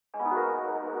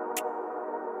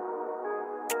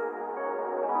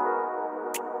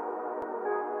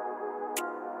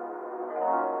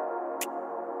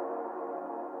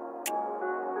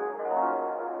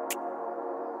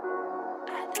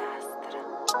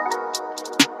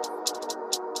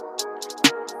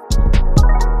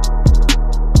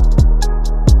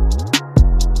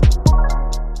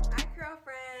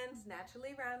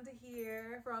NaturallyRonda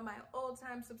here. For all my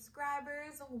old-time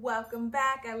subscribers, welcome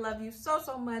back. I love you so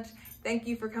much. Thank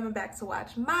you for coming back to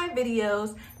watch my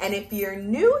videos. And if you're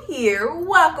new here,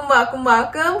 welcome.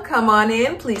 Come on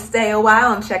in. Please stay a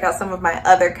while and check out some of my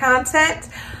other content.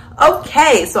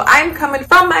 Okay, so I'm coming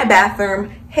from my bathroom,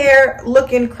 hair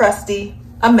looking crusty,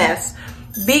 a mess,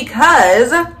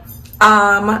 because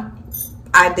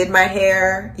I did my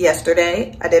hair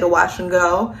yesterday. I did a wash and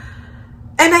go.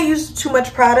 And I used too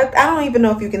much product. I don't even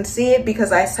know if you can see it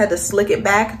because I had to slick it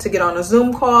back to get on a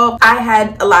Zoom call. I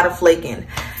had a lot of flaking.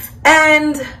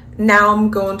 And now I'm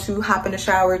going to hop in the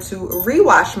shower to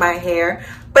rewash my hair.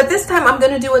 But this time I'm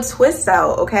gonna do a twist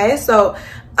out, okay? So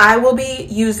I will be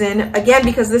using, again,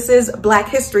 because this is Black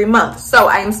History Month, so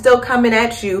I am still coming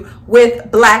at you with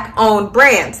Black-owned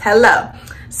brands. Hello.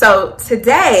 So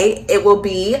today it will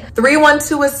be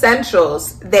 312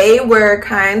 Essentials. They were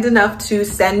kind enough to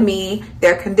send me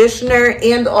their conditioner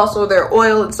and also their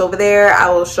oil. It's over there. I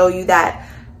will show you that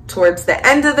towards the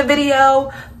end of the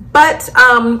video. But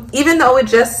even though it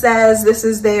just says this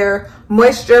is their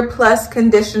Moisture Plus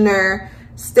Conditioner,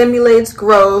 stimulates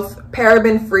growth,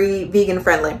 paraben-free,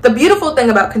 vegan-friendly. The beautiful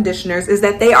thing about conditioners is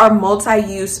that they are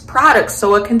multi-use products.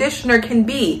 So a conditioner can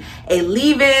be a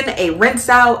leave-in, a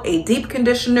rinse-out, a deep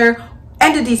conditioner,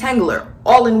 and a detangler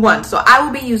all in one. So I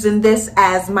will be using this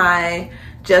as my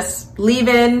just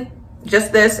leave-in,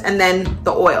 just this, and then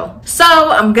the oil. So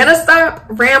I'm gonna stop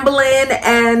rambling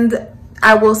and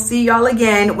I will see y'all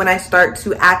again when I start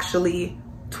to actually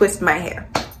twist my hair.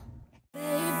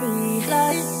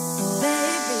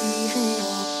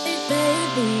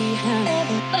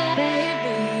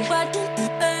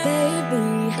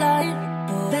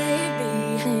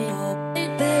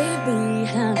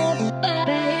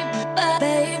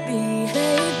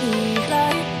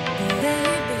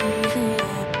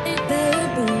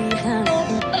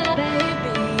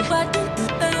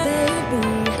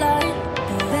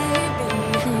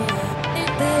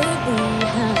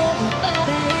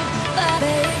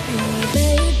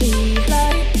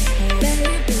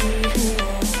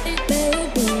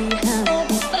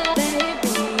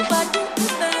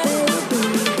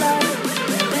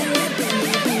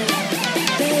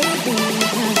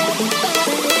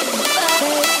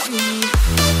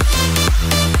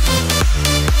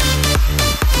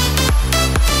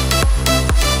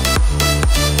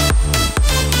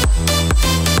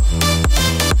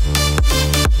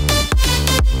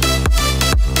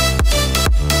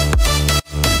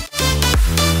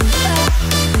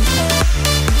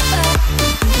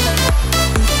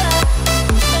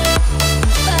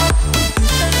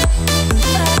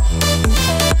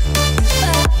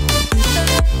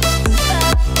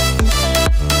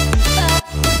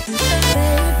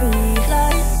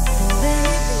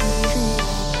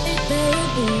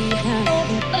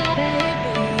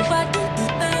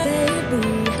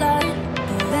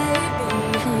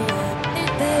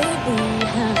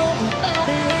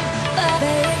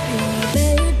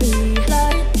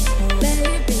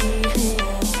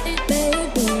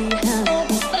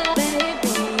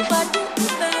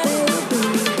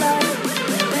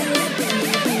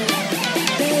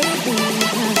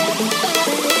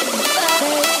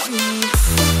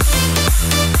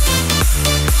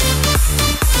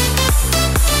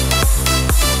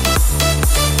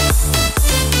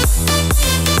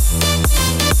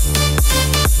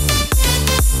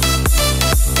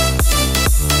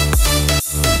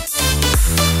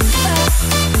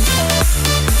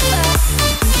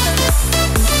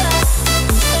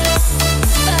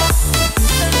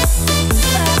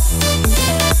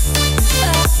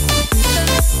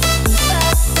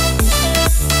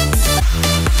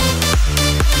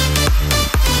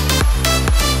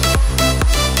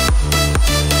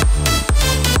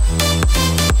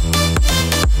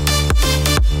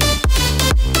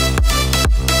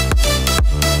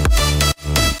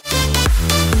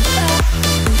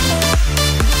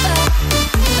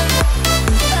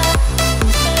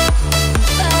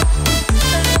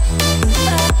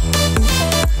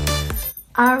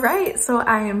 All right, so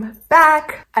I am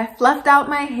back. I fluffed out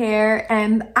my hair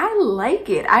and I like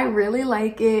it. I really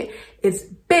like it. It's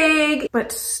big,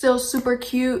 but still super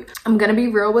cute. I'm gonna be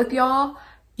real with y'all.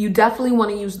 You definitely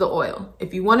wanna use the oil.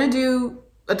 If you wanna do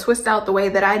a twist out the way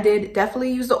that I did,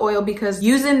 definitely use the oil, because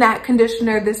using that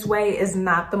conditioner this way is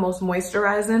not the most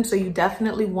moisturizing. So you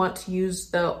definitely want to use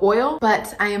the oil.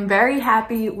 But I am very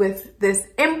happy with this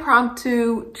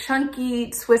impromptu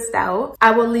chunky twist out.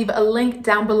 I will leave a link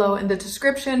down below in the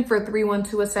description for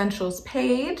 312 Essentials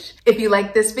page. If you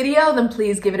like this video, then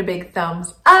please give it a big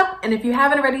thumbs up. And if you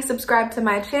haven't already subscribed to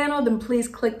my channel, then please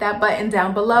click that button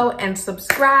down below and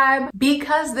subscribe,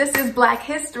 because this is Black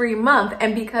History Month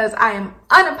and because I am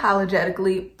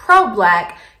unapologetically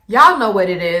pro-Black. Y'all know what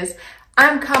it is.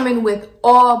 I'm coming with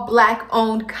all Black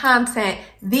owned content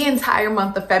the entire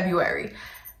month of February.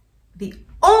 The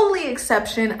only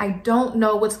exception, I don't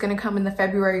know what's gonna come in the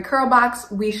February curl box.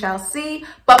 We shall see.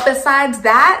 But besides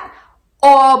that,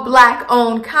 all Black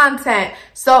owned content.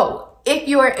 So if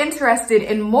you are interested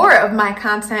in more of my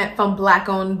content from Black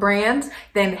owned brands,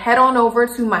 then head on over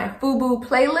to my FUBU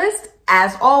playlist.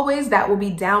 As always, that will be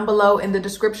down below in the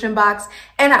description box,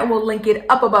 and I will link it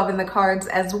up above in the cards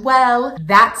as well.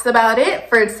 That's about it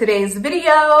for today's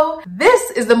video.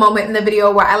 This is the moment in the video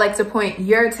where I like to point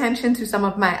your attention to some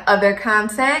of my other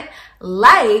content,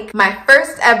 like my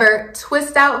first ever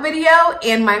twist out video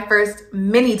and my first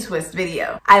mini twist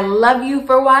video. I love you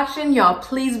for watching. Y'all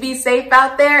please be safe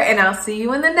out there, and I'll see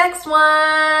you in the next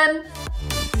one.